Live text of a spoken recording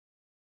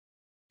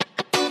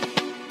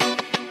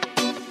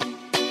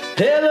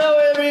Hello,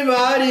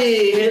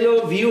 everybody.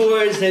 Hello,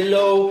 viewers.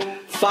 Hello,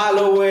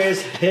 followers.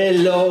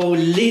 Hello,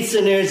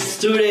 listeners,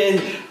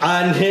 students,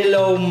 and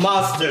hello,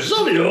 masters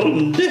of your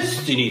own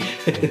destiny.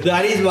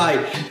 That is my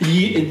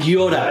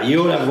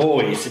Yoda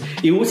voice.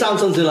 It would sound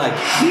something like,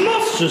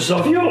 masters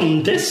of your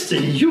own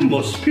destiny, you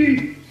must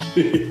be.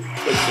 Okay.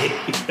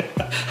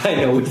 I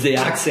know it's the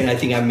accent I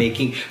think I'm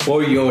making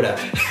for Yoda.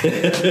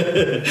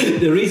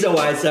 The reason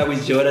why I start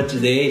with Yoda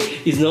today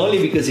is not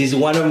only because he's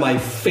one of my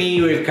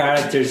favorite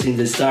characters in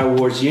the Star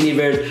Wars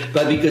universe,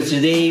 but because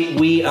today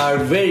we are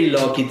very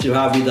lucky to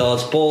have with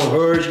us Paul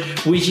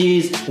Hirsch, which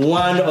is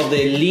one of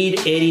the lead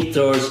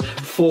editors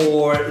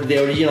for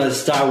the original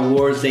Star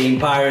Wars, The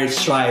Empire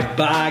Strikes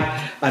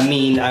Back. I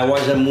mean, I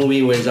watched a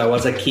movie when I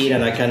was a kid,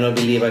 and I cannot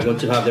believe I got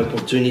to have the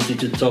opportunity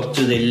to talk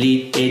to the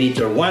lead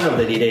editor, one of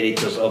the lead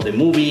editors of the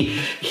movie.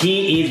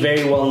 He is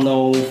very well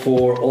known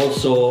for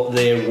also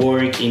their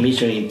work in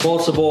Mission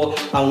Impossible,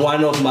 and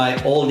one of my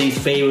oldest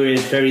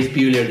favorites, Ferris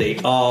Bueller Day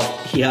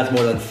Off. He has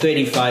more than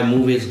 35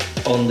 movies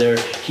under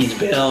his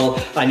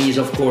belt, and he's,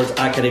 of course,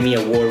 Academy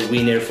Award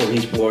winner for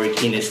his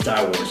work in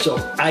Star Wars. So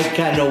I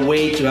cannot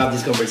wait to have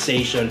this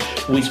conversation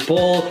with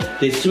Paul.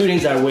 The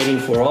students are waiting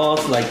for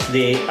us, like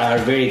they are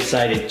very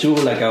excited too.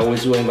 Like I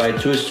always do,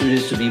 invite two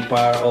students to be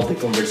part of the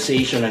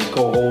conversation and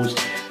co-host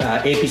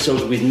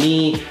episodes with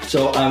me.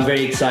 So I'm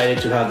very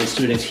excited to have the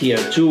students here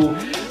too.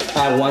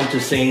 I want to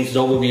thank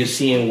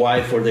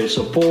WCNY for their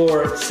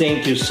support.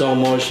 Thank you so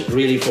much,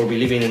 really, for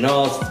believing in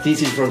us.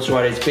 This is from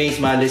Suarez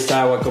Basement. Let's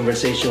start our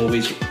conversation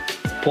with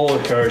Paul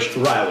Hirsch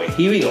right away.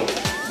 Here we go.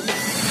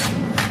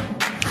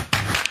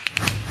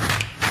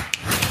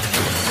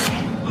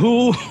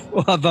 Who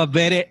of a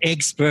better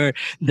expert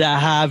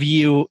that have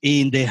you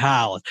in the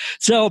house?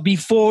 So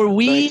before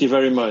we... Thank you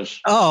very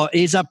much. Oh,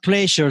 it's a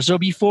pleasure. So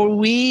before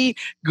we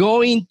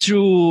go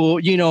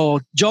into,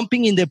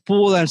 jumping in the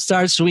pool and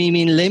start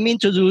swimming, let me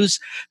introduce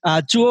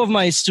two of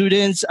my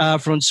students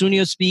from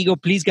SUNY Oswego.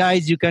 Please,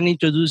 guys, you can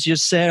introduce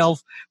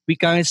yourself. We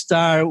can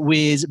start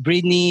with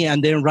Brittany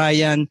and then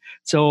Ryan,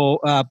 so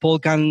Paul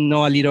can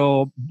know a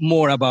little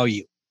more about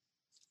you.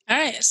 All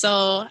right.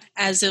 So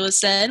as it was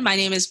said, my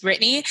name is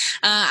Brittany.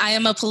 I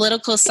am a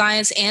political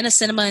science and a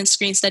cinema and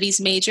screen studies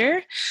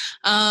major.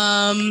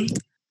 A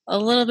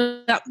little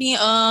bit about me.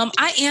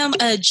 I am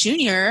a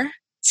junior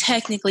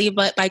technically,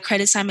 but by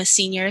credits I'm a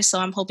senior. So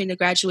I'm hoping to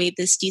graduate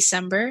this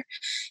December.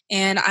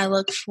 And I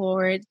look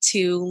forward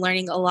to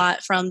learning a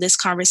lot from this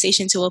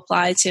conversation to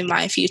apply to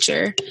my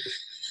future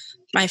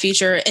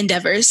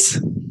endeavors.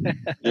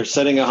 You're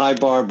setting a high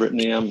bar,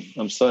 Brittany.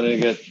 I'm starting to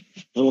get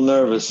a little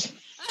nervous.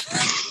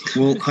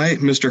 Well, hi,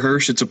 Mr.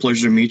 Hirsch. It's a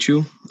pleasure to meet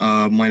you.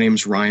 My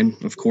name's Ryan,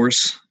 of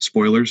course.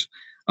 Spoilers.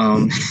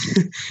 And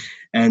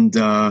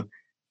I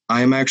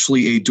am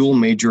actually a dual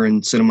major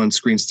in cinema and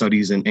screen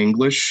studies in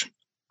English.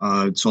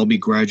 So I'll be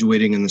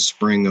graduating in the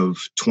spring of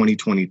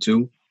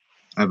 2022.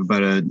 I have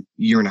about a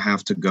year and a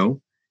half to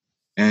go.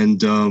 And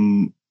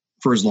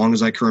for as long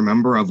as I can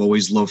remember, I've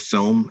always loved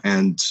film.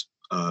 And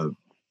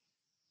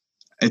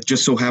it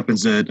just so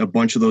happens that a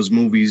bunch of those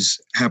movies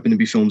happen to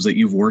be films that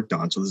you've worked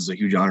on. So this is a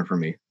huge honor for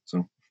me.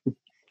 So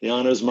the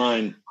honor is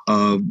mine.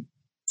 From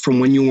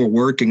when you were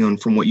working on,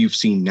 from what you've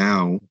seen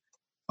now,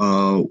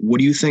 what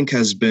do you think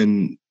has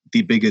been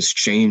the biggest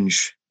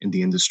change in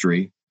the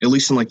industry, at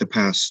least in like the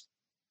past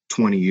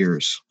 20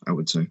 years, I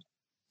would say?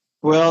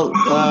 Well,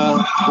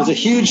 there's a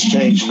huge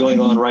change going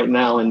on right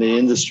now in the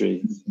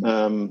industry.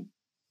 And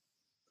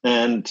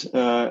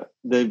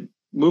the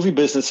movie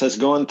business has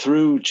gone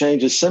through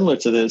changes similar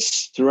to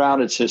this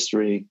throughout its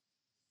history.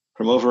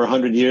 From over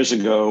 100 years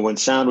ago, when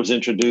sound was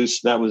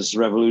introduced, that was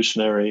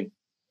revolutionary.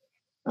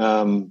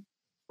 When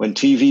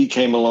TV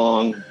came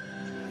along,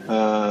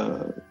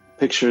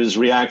 pictures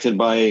reacted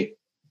by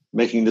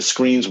making the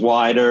screens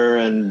wider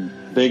and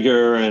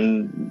bigger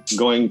and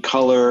going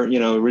color.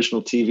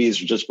 Original TVs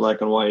were just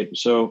black and white.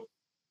 So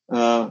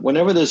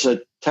whenever there's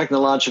a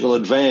technological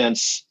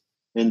advance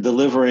in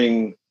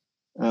delivering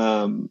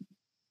film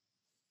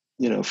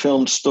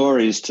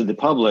stories to the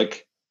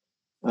public,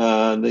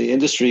 the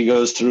industry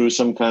goes through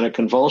some kind of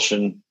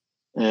convulsion.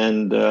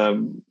 And,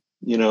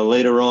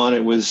 later on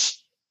it was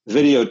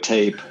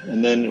videotape,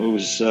 and then it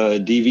was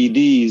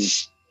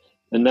DVDs.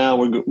 And now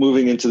we're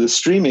moving into the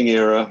streaming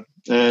era.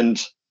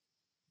 And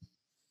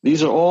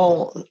these are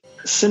all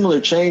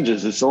similar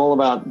changes. It's all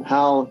about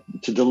how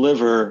to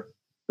deliver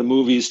the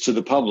movies to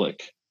the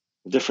public,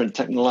 different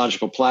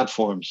technological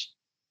platforms.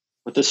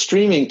 But the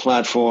streaming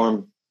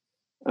platform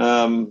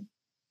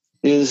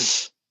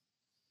is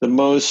the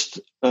most,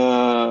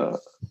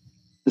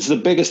 is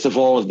the biggest of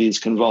all of these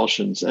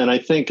convulsions. And I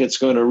think it's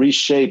going to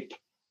reshape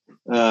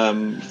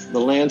the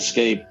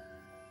landscape.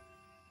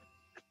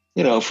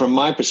 From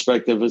my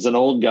perspective as an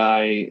old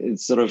guy,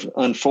 it's sort of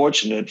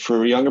unfortunate.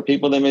 For younger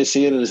people, they may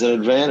see it as an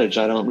advantage.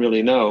 I don't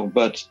really know.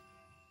 But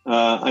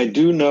I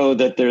do know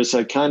that there's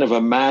a kind of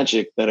a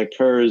magic that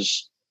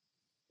occurs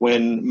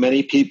when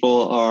many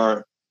people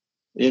are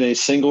in a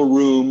single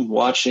room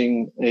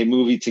watching a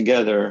movie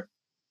together,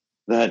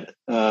 that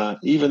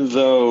even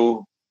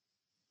though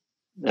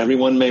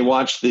everyone may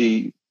watch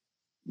the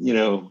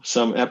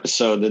some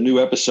episode, the new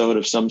episode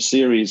of some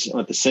series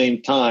at the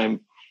same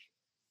time,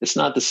 it's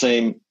not the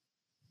same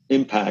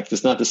impact.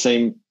 It's not the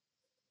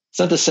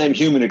same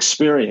human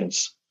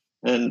experience.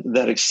 And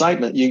that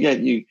excitement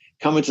you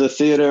come into the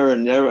theater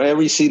and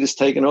every seat is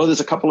taken. Oh, there's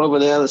a couple over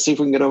there. Let's see if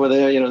we can get over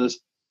there. There's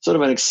sort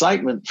of an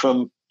excitement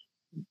from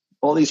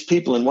all these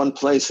people in one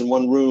place, in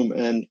one room,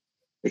 and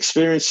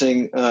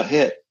experiencing a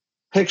hit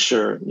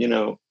picture,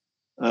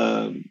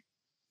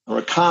 or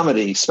a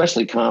comedy,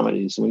 especially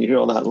comedies, when you hear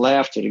all that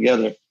laughter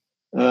together.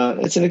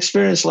 It's an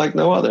experience like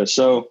no other.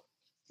 So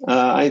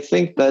I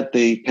think that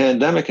the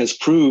pandemic has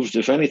proved,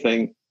 if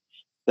anything,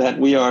 that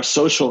we are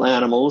social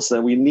animals,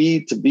 that we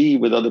need to be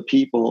with other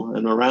people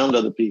and around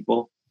other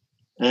people.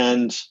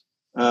 And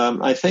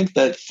I think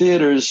that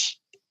theaters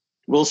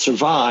will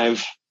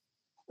survive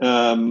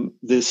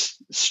this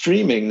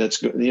streaming.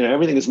 That's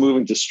everything is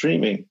moving to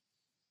streaming,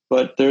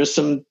 but there's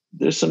some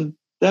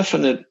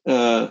definite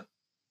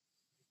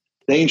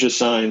danger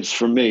signs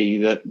for me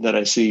that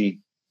I see,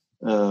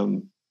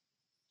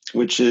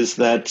 which is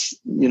that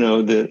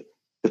the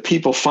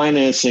people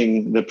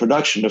financing the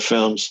production of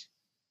films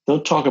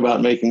don't talk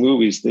about making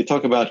movies. They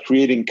talk about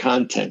creating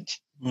content.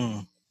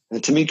 And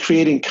to me,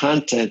 creating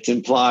content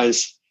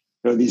implies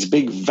these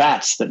big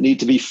vats that need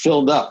to be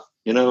filled up.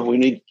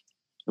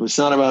 It's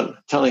not about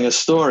telling a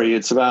story.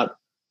 It's about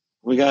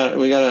we got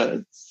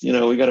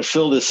to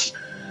fill this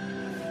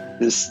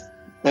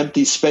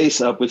empty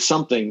space up with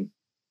something.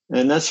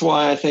 And that's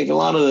why I think a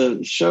lot of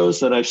the shows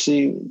that I've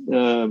seen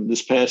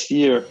this past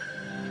year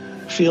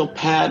feel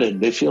padded.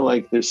 They feel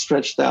like they're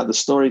stretched out. The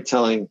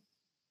storytelling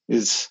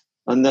is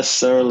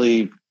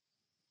unnecessarily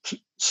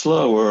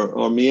slow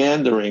or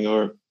meandering,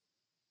 or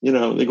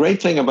the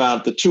great thing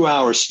about the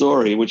 2-hour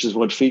story, which is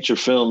what feature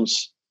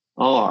films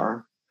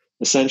are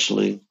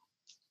essentially,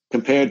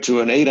 compared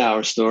to an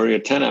 8-hour story, a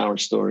 10-hour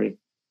story,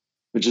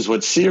 which is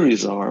what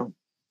series are,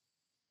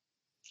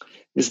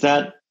 is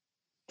that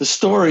the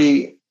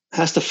story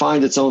has to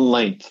find its own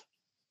length,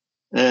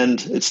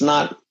 and it's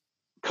not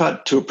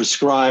cut to a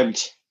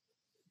prescribed,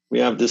 we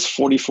have this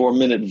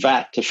 44-minute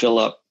vat to fill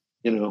up,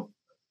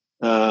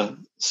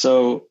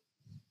 so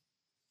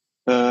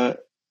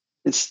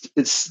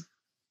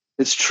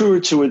it's truer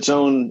to its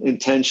own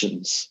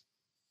intentions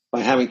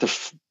by having to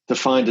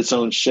find its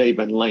own shape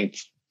and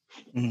length.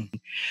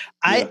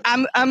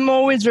 Mm-hmm. I'm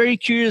always very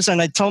curious,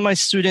 and I tell my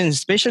students,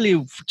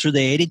 especially through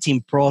the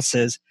editing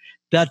process,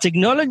 that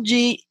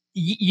technology,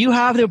 you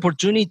have the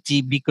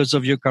opportunity because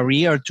of your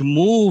career to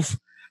move,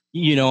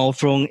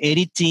 from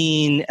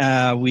editing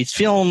with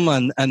film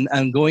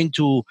and going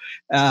to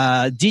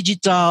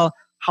digital.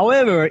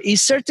 However,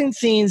 it's certain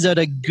things that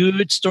a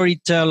good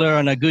storyteller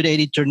and a good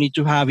editor need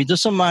to have. It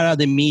doesn't matter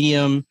the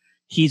medium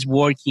he's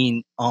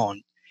working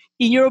on.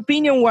 In your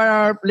opinion, what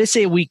are, let's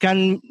say we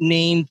can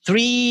name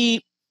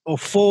 3 or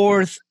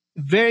 4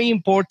 very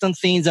important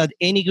things that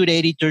any good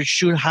editor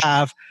should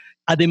have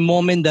at the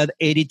moment that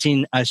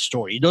editing a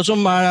story? It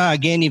doesn't matter,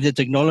 again, if the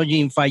technology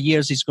in 5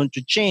 years is going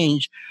to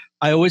change.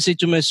 I always say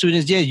to my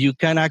students, yes, you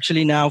can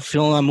actually now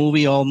film a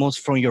movie almost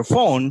from your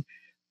phone,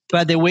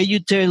 but the way you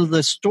tell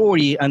the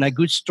story, and a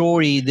good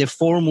story, the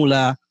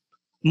formula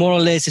more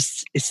or less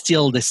is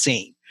still the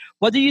same.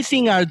 What do you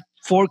think are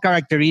 4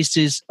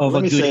 characteristics of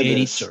a good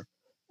editor?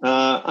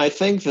 I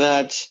think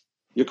that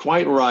you're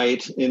quite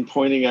right in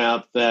pointing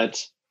out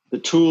that the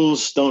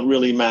tools don't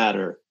really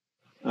matter.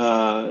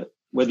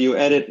 Whether you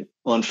edit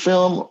on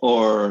film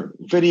or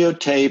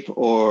videotape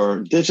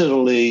or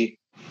digitally,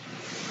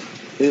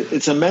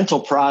 it's a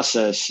mental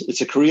process. It's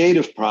a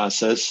creative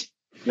process,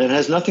 and it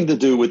has nothing to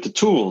do with the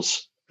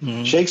tools.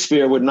 Mm-hmm.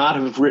 Shakespeare would not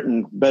have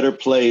written better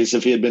plays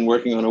if he had been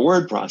working on a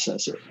word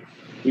processor.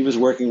 He was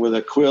working with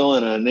a quill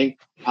and an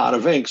pot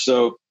of ink.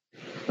 So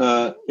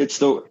it's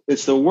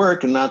the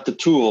work and not the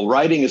tool.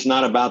 Writing is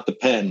not about the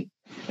pen,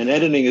 and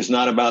editing is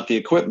not about the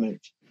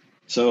equipment.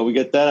 So we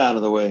get that out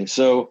of the way.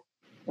 So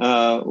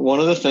one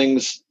of the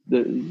things,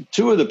 2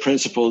 of the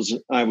principles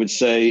I would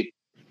say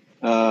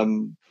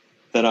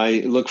that I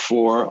look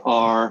for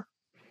are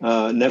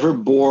never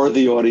bore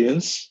the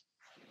audience,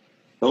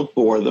 don't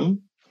bore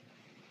them,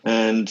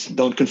 and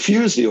don't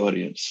confuse the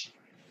audience.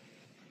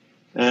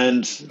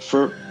 And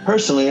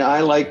personally,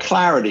 I like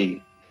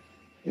clarity,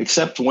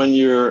 except when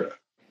you're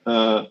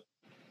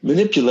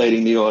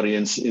manipulating the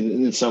audience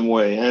in some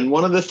way. And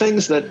one of the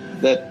things that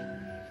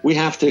we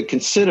have to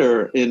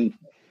consider in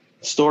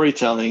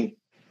storytelling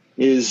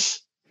is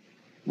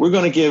we're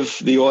going to give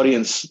the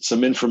audience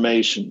some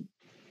information.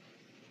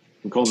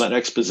 We call that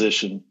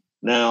exposition.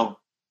 Now,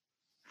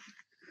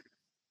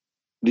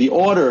 the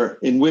order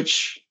in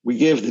which we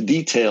give the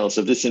details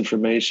of this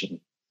information,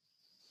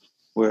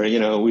 where,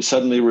 we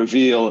suddenly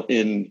reveal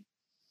in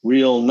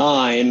reel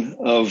 9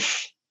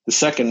 of the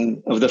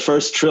second film of the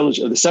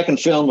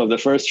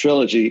first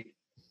trilogy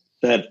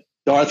that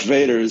Darth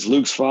Vader is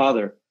Luke's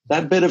father,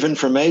 that bit of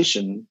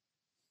information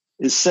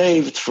is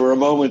saved for a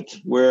moment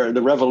where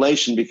the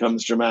revelation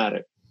becomes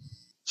dramatic.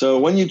 So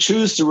when you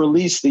choose to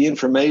release the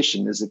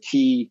information is a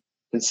key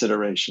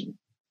consideration.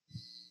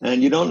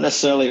 And you don't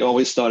necessarily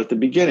always start at the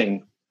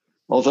beginning.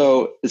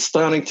 Although it's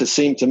starting to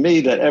seem to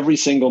me that every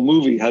single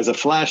movie has a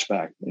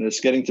flashback, and it's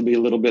getting to be a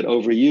little bit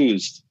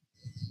overused,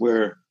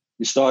 where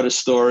you start a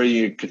story,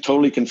 you're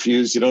totally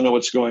confused, you don't know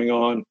what's going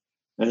on,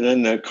 and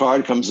then the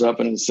card comes up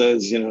and it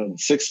says,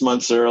 6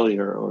 months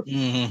earlier or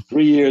 3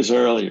 years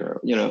earlier,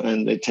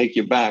 and they take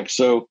you back.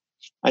 So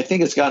I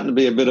think it's gotten to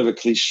be a bit of a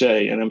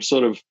cliche, and I'm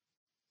sort of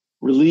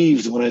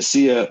relieved when I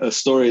see a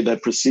story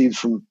that proceeds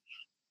from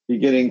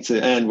beginning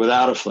to end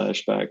without a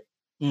flashback.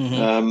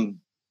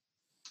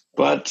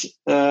 But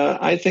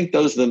I think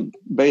those are the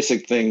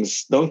basic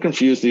things. Don't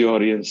confuse the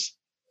audience.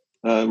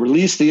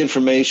 Release the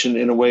information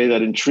in a way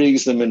that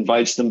intrigues them,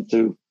 invites them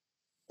to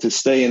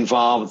stay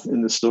involved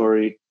in the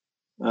story,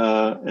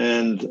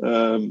 and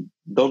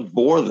don't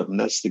bore them.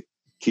 That's the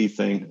key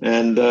thing.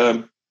 And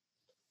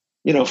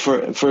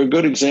for a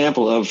good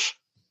example of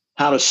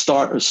how to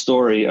start a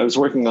story, I was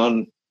working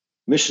on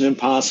Mission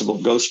Impossible: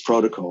 Ghost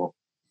Protocol,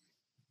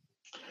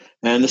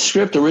 and the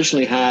script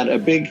originally had a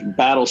big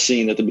battle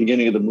scene at the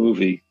beginning of the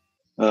movie.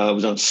 It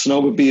was on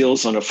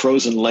snowmobiles on a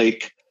frozen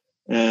lake,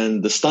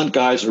 and the stunt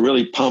guys were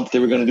really pumped. They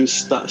were going to do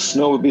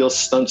snowmobile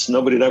stunts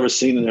nobody had ever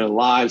seen in their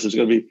lives. It was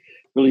going to be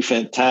really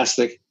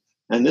fantastic.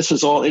 And this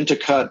was all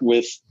intercut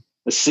with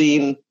a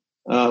scene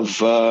of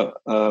Paul,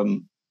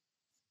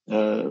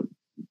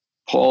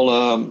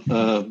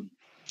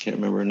 can't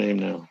remember her name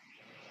now.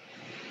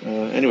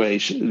 Anyway,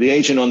 the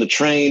agent on the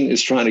train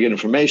is trying to get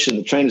information.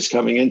 The train is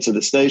coming into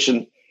the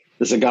station.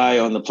 There's a guy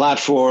on the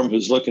platform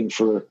who's looking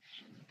for,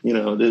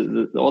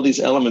 all these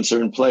elements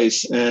are in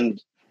place.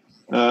 And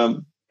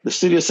the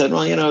studio said,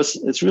 well,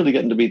 it's really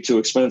getting to be too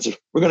expensive.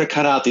 We're going to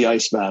cut out the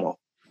ice battle.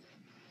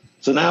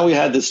 So now we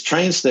had this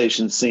train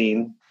station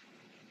scene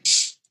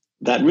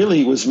that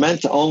really was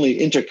meant to only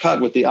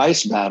intercut with the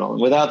ice battle.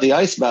 And without the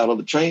ice battle,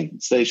 the train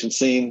station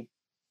scene,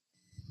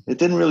 it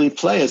didn't really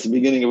play as the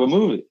beginning of a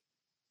movie.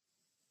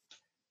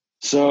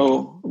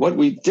 So what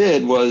we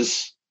did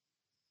was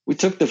we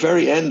took the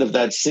very end of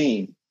that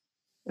scene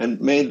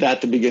and made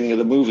that the beginning of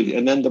the movie.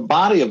 And then the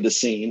body of the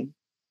scene,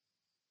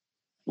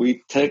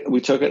 we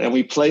took it and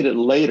we played it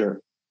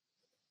later.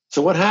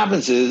 So what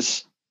happens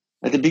is,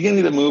 at the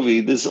beginning of the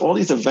movie, there's all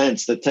these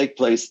events that take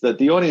place that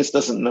the audience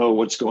doesn't know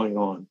what's going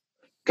on.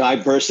 Guy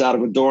bursts out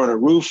of a door on a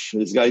roof.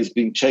 This guy's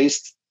being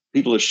chased.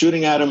 People are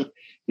shooting at him.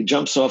 He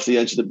jumps off the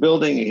edge of the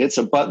building. He hits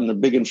a button. A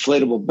big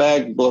inflatable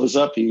bag blows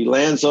up. He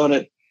lands on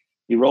it.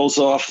 He rolls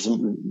off.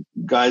 Some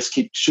guys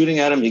keep shooting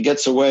at him. He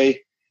gets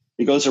away.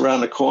 He goes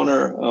around the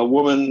corner. A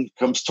woman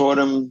comes toward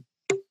him,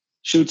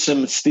 shoots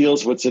him,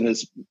 steals what's in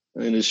his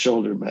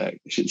shoulder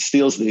bag. She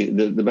steals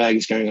the bag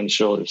he's carrying on his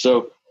shoulder.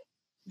 So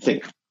I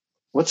think,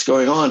 what's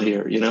going on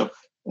here? And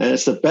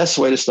it's the best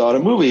way to start a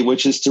movie,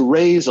 which is to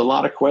raise a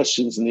lot of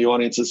questions in the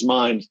audience's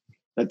mind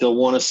that they'll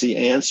want to see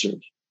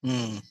answered.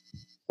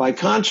 By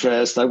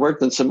contrast, I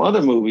worked on some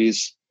other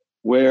movies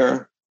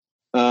where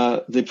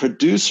the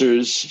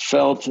producers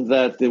felt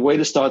that the way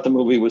to start the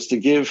movie was to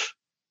give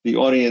the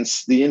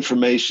audience the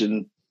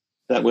information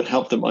that would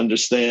help them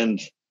understand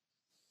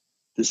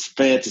this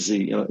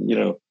fantasy, that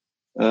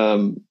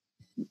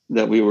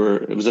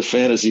it was a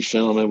fantasy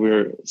film, and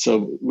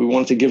we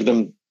wanted to give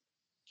them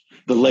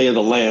the lay of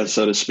the land,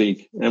 so to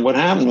speak. And what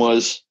happened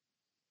was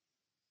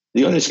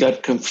the audience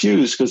got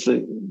confused because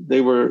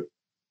they were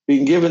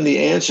being given the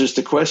answers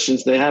to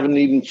questions they haven't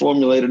even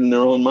formulated in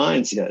their own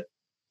minds yet.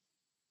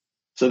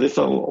 So they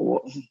thought,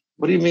 well,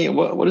 what do you mean?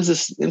 What is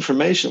this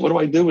information? What do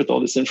I do with all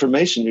this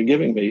information you're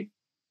giving me?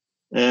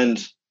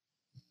 And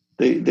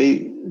they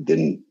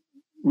didn't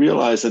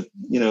realize that,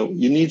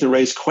 you need to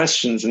raise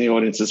questions in the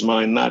audience's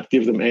mind, not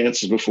give them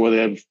answers before they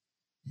have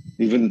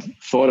even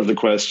thought of the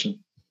question.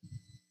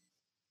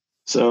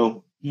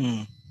 So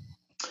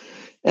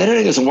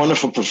editing is a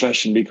wonderful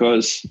profession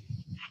because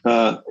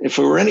if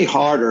it were any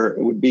harder,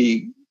 it would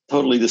be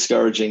totally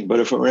discouraging. But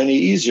if it were any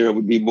easier, it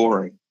would be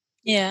boring.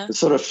 Yeah. It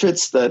sort of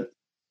fits that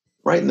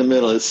right in the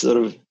middle. It's sort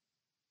of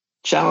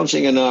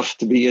challenging enough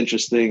to be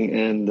interesting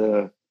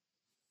and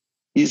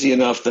easy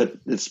enough that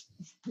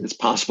it's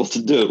possible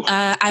to do.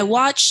 I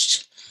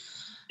watched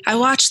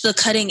the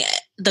cutting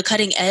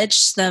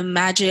edge, the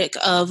magic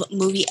of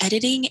movie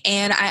editing,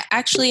 and I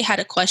actually had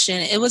a question.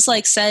 It was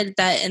said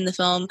that in the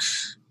film,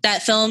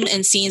 that film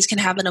and scenes can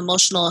have an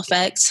emotional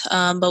effect,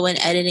 but when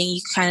editing, you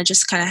kind of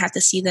have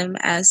to see them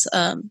as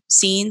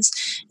scenes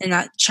and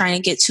not trying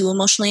to get too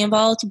emotionally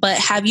involved. But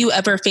have you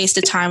ever faced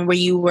a time where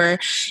you were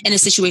in a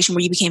situation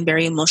where you became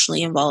very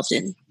emotionally involved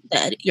in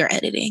your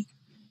editing?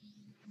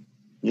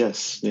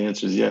 Yes, the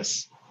answer is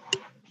yes.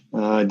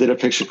 I did a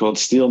picture called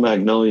Steel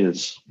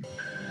Magnolias,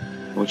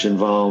 which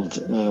involved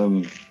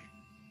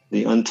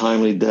the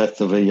untimely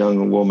death of a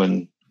young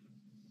woman,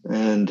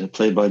 and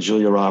played by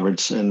Julia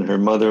Roberts, and her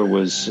mother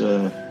was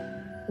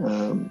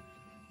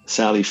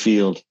Sally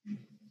Field.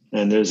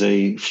 And there's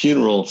a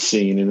funeral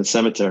scene in the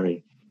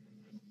cemetery.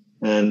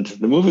 And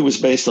the movie was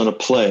based on a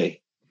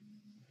play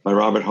by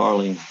Robert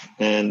Harling.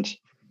 And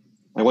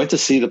I went to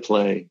see the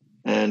play,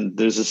 and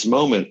there's this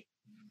moment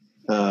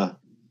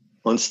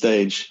on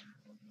stage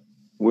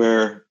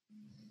where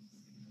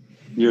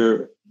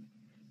you're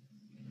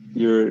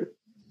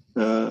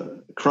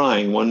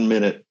crying 1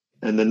 minute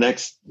and the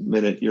next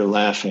minute you're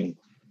laughing.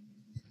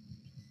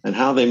 And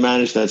how they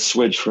managed that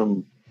switch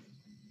from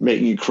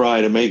making you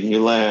cry to making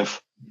you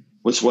laugh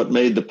was what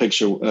made the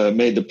picture,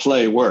 made the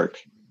play work.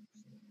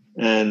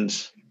 And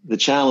the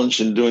challenge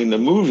in doing the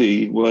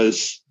movie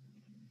was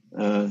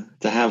to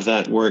have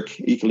that work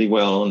equally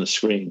well on the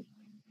screen.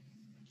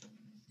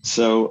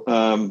 So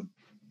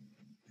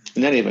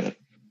in any event,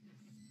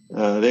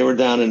 they were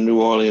down in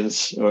New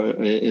Orleans, or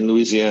in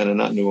Louisiana,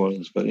 not New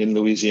Orleans, but in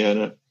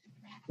Louisiana,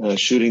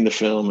 shooting the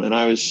film. And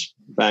I was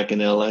back in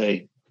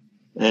LA.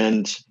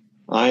 And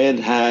I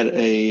had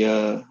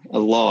a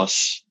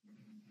loss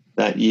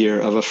that year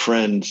of a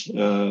friend,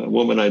 a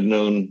woman I'd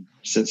known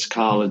since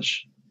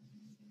college.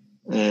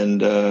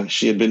 And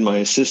she had been my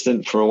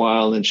assistant for a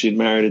while, and she'd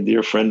married a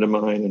dear friend of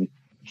mine. And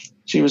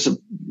she was a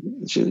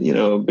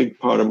big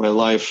part of my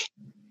life.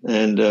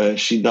 And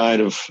she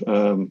died of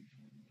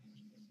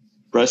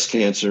breast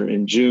cancer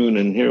in June.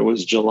 And here it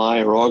was July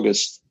or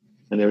August,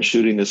 and they were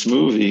shooting this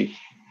movie.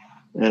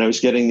 And I was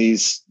getting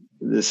this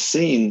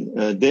scene,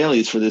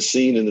 dailies for this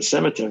scene in the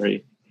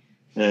cemetery.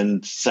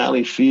 And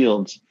Sally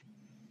Field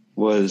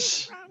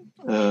was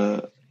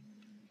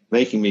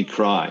making me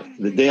cry.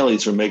 The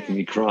dailies were making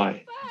me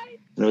cry.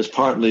 And it was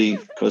partly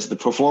because the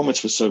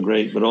performance was so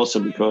great, but also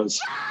because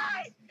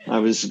I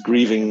was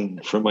grieving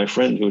for my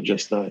friend who had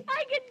just died.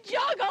 I can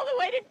jog all the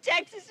way to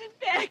Texas and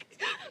back,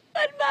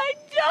 but my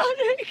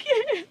daughter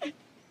can't.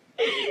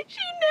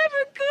 She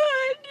never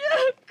could.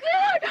 Oh,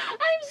 God,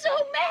 I'm so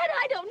mad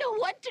I don't know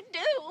what to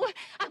do.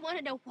 I want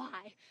to know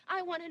why.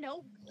 I want to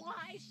know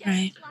why.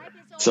 Right.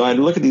 So I'd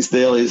look at these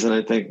dailies and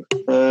I'd think,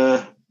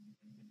 I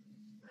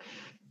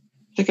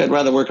think I'd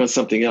rather work on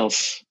something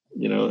else,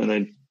 and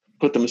I'd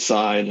put them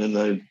aside and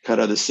I'd cut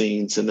other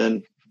scenes. And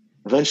then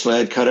eventually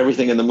I'd cut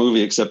everything in the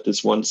movie except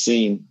this one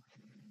scene.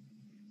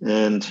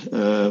 And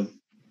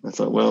I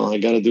thought, well, I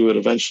got to do it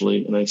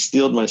eventually. And I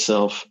steeled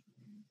myself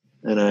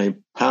and I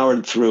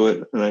powered through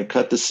it and I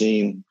cut the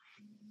scene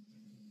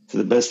to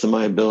the best of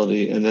my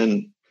ability. And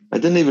then I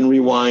didn't even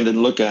rewind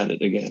and look at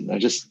it again. I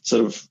just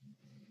sort of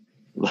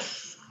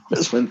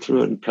just went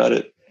through it and cut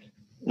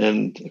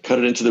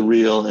it into the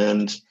reel.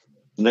 And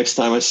the next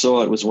time I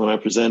saw it was when I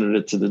presented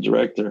it to the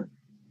director,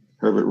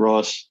 Herbert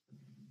Ross.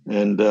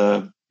 And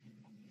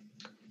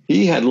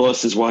he had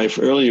lost his wife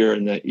earlier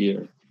in that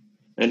year.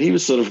 And he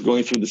was sort of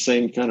going through the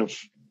same kind of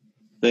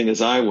thing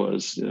as I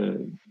was,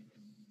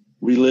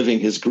 reliving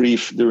his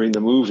grief during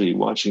the movie,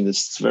 watching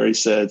this very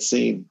sad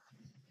scene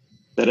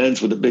that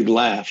ends with a big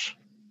laugh.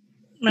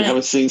 If you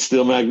haven't seen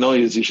Steel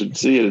Magnolias, you should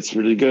see it. It's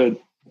really good.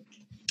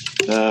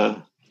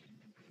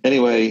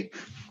 Anyway,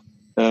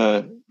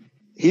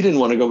 he didn't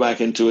want to go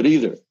back into it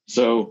either.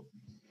 So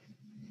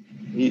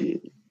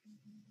he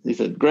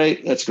said,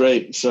 great, that's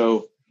great.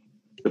 So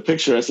the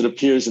picture as it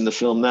appears in the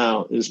film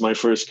now is my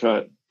first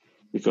cut,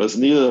 because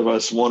neither of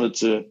us wanted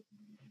to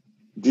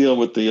deal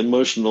with the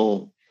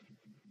emotional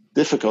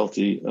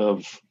difficulty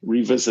of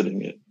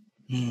revisiting it.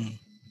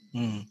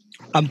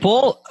 And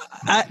Paul,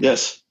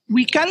 yes,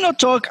 we cannot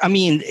talk. I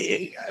mean,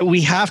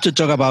 we have to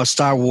talk about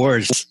Star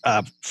Wars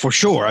for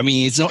sure. I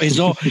mean, it's no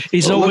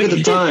look way at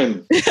the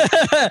time.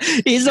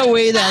 It's no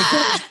way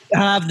that I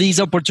have these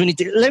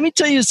opportunities. Let me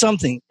tell you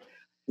something.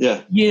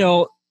 Yeah.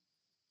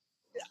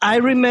 I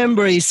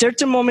remember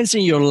certain moments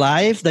in your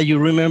life that you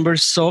remember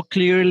so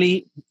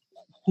clearly.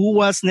 Who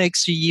was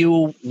next to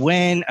you,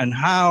 when, and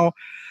how.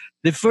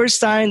 The first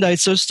time that I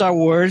saw Star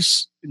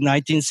Wars, I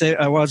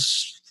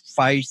was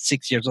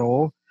 5-6 years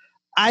old.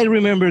 I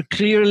remember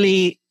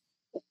clearly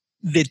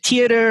the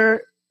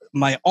theater,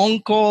 my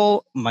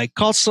uncle, my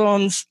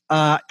cousins,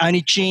 and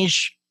it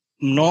changed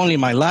not only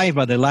my life,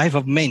 but the life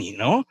of many,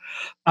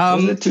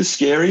 Wasn't it too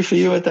scary for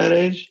you at that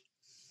age?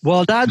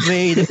 Well, that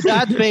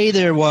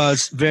Vader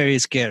was very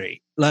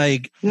scary.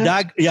 Like,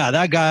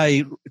 that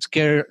guy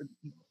scared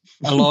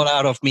a lot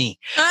out of me.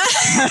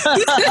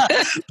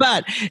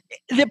 But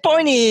the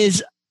point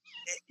is,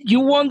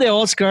 you won the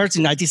Oscars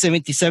in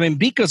 1977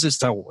 because of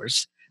Star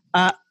Wars.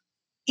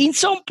 In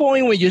some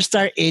point when you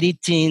start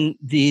editing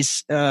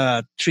these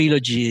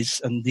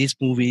trilogies and these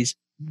movies,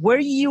 were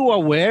you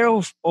aware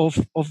of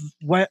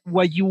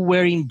what you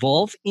were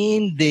involved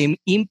in, the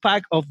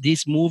impact of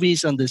these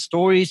movies and the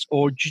stories,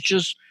 or you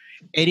just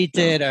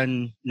edited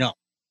and no?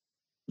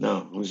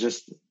 No, it was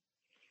just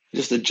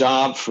a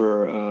job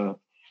for a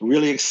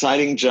really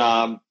exciting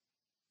job,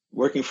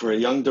 working for a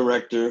young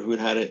director who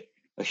had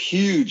a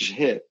huge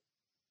hit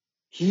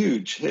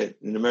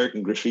in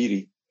American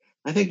Graffiti.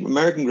 I think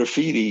American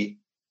Graffiti,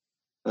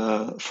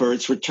 for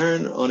its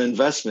return on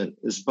investment,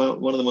 is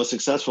one of the most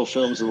successful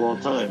films of all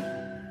time.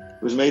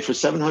 It was made for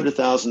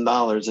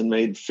 $700,000 and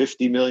made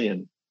 $50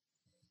 million.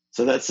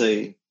 So that's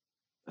a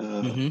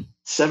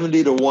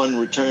 70-to-1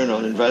 return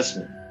on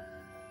investment.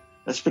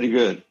 That's pretty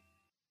good.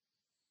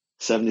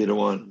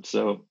 70-to-1.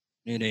 So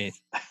it is.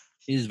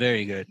 He's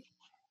very good.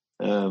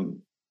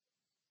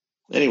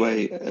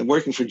 Anyway,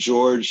 working for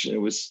George, it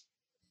was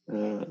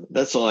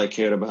that's all I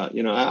cared about.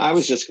 I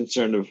was just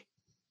concerned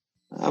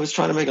I was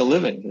trying to make a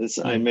living. I was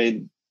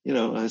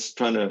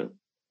trying to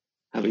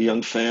have a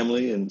young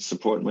family and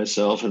support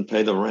myself and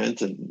pay the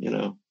rent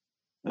and,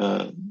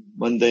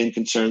 mundane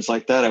concerns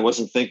like that. I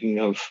wasn't thinking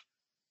of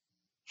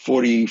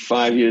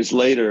 45 years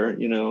later,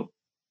 it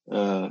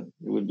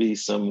would be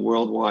some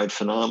worldwide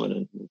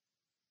phenomenon,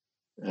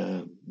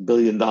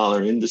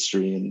 billion-dollar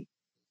industry and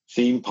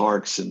theme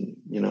parks. And,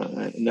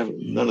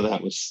 none of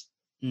that was,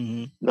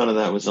 none of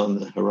that was on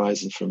the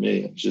horizon for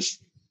me. I was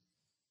just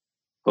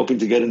hoping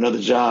to get another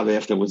job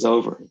after it was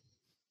over.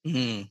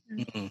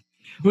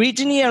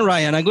 Brittany and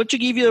Ryan, I'm going to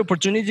give you the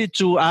opportunity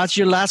to ask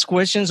your last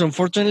questions.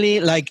 Unfortunately,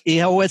 like it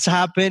always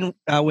happens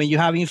when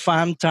you're having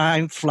fun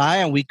time fly,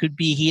 and we could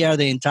be here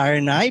the entire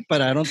night,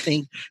 but I don't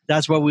think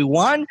that's what we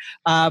want.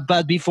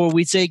 But before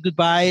we say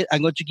goodbye,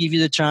 I'm going to give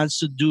you the chance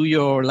to do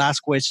your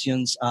last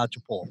questions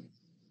to Paul.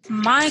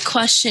 My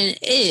question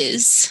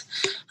is,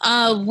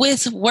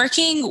 with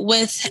working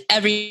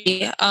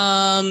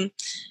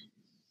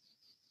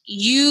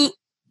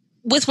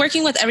with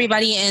working with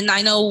everybody, and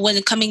I know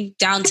when coming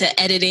down to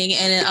editing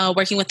and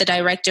working with the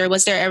director,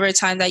 was there ever a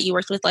time that you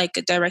worked with like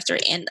a director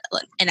and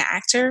an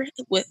actor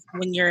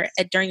during your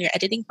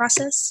editing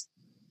process?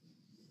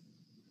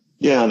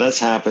 Yeah, that's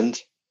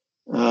happened.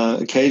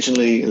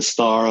 Occasionally, a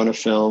star on a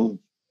film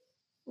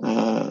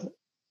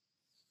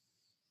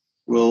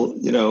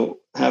will,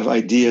 have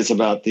ideas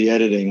about the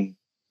editing,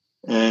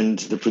 and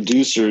the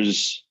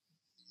producers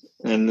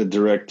and the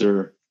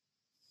director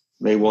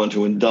may want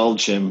to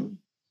indulge him.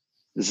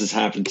 This has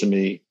happened to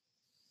me.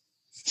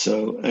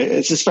 So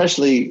it's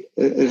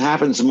it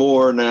happens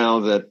more now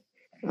that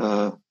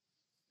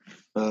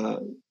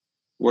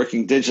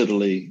working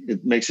digitally,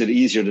 it makes it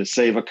easier to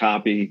save a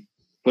copy,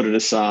 put it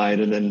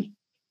aside, and then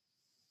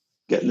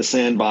get in the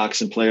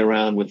sandbox and play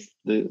around with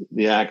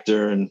the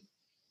actor and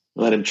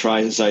let him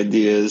try his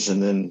ideas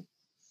and then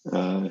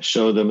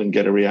show them and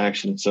get a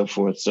reaction and so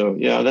forth. So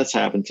yeah, that's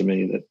happened to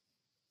me, that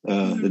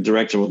the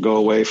director will go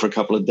away for a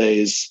couple of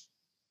days.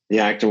 The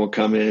actor will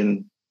come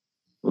in,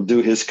 will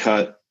do his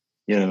cut,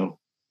 and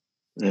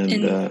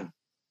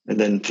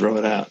then throw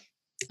it out.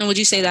 And would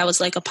you say that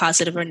was like a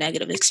positive or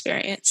negative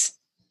experience?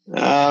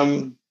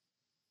 Well,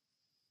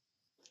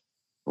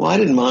 I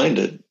didn't mind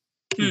it.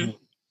 I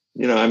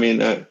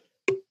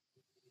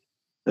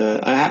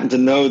happen to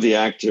know the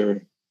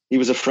actor. He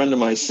was a friend of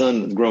my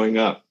son growing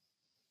up.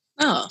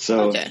 Oh,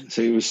 so okay.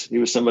 So he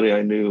was somebody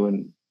I knew,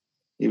 and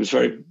he was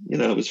very,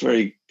 it was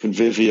very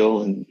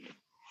convivial and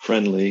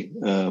friendly.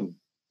 So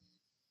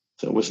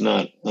it was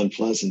not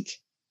unpleasant.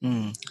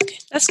 Okay,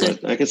 that's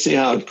good. But I can see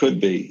how it could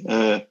be.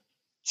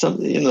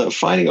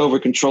 Fighting over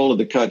control of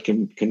the cut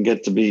can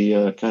get to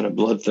be kind of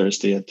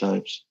bloodthirsty at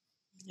times.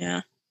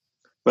 Yeah.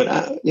 But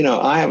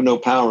I have no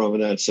power over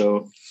that.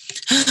 So,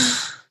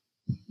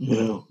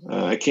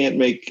 I can't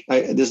make.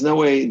 There's no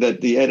way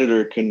that the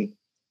editor can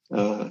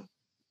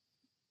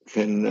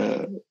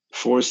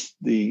force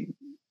the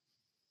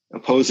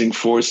opposing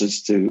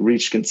forces to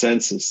reach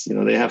consensus.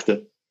 They have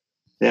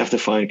to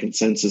find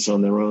consensus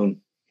on their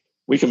own.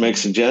 We can make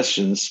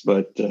suggestions,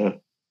 but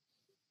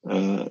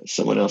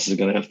someone else is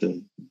going to have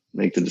to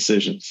make the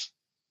decisions.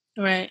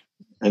 Right.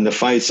 And the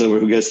fights over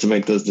who gets to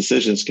make those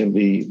decisions can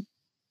be,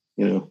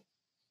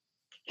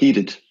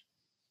 heated.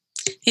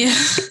 Yeah.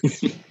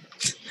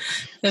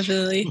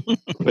 Definitely.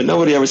 But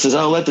nobody ever says,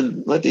 "Oh, let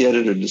the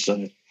editor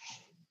decide."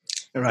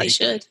 Right. They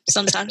should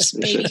sometimes,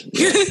 maybe.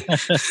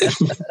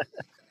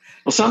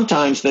 Well,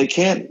 sometimes they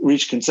can't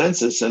reach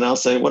consensus, and I'll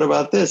say, "What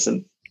about this?"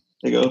 And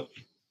they go,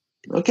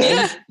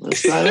 "Okay,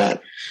 let's try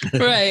that."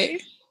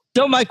 Right.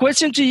 So my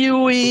question to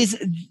you is,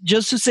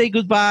 just to say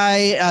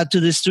goodbye to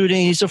the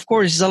students, of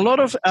course, there's a lot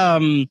of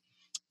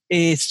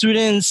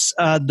students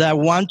that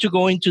want to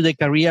go into the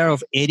career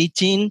of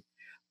editing.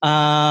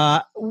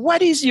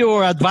 What is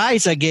your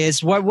advice, I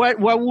guess? What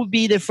would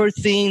be the first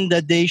thing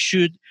that they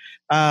should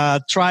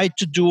try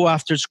to do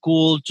after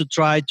school to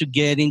try to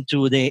get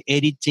into the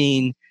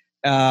editing,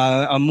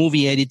 a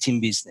movie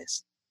editing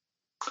business?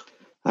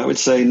 I would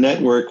say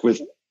network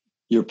with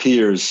your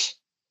peers.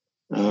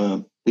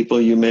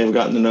 People you may have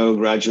gotten to know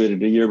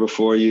graduated a year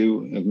before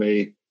you,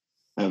 may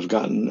have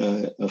gotten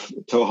a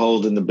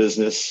toehold in the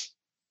business.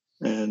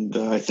 And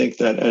I think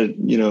that,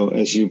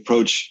 as you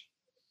approach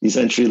these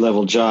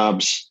entry-level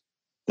jobs,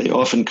 they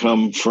often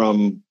come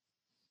from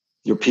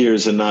your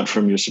peers and not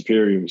from your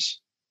superiors,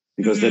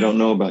 because they don't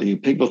know about you.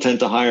 People tend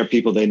to hire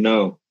people they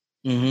know.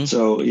 Mm-hmm.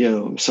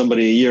 So,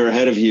 somebody a year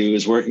ahead of you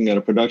is working at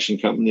a production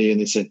company,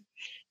 and they say,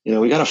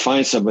 we got to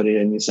find somebody.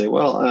 And you say,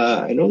 well,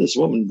 I know this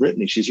woman,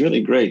 Brittany, she's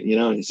really great. And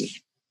you say,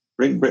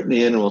 bring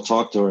Brittany in and we'll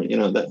talk to her,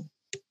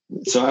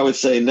 So I would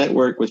say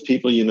network with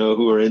people,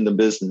 who are in the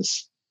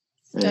business.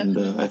 And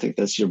I think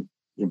that's your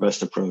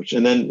best approach.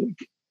 And then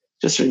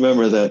just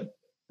remember that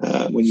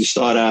when you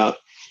start out,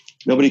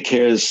 nobody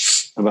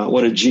cares about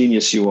what a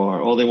genius you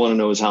are. All they want to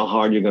know is how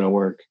hard you're going to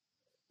work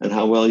and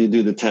how well you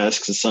do the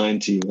tasks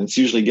assigned to you. And it's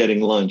usually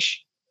getting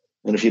lunch.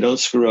 And if you don't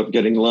screw up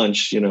getting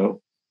lunch,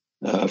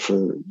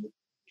 for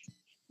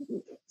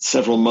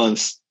several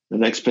months, the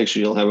next picture,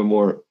 you'll have a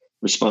more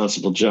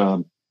responsible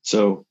job.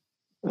 So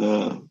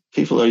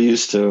people are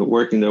used to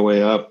working their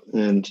way up,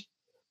 and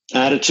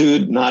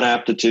attitude, not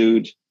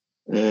aptitude,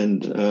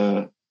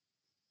 and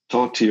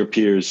talk to your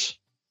peers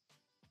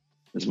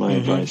is my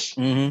advice.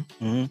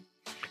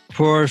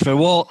 Perfect.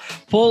 Well,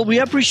 Paul, we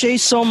appreciate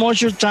so much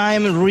your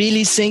time.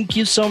 Really, thank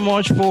you so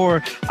much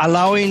for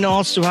allowing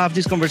us to have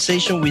this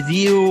conversation with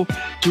you,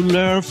 to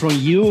learn from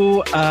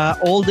you.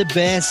 All the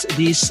best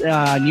this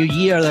new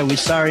year that we're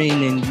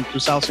starting in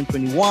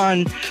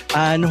 2021.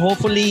 And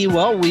hopefully,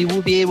 well, we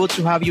will be able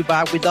to have you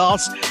back with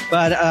us.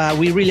 But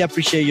we really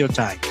appreciate your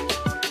time.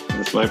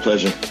 It's my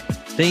pleasure.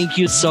 Thank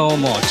you so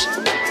much.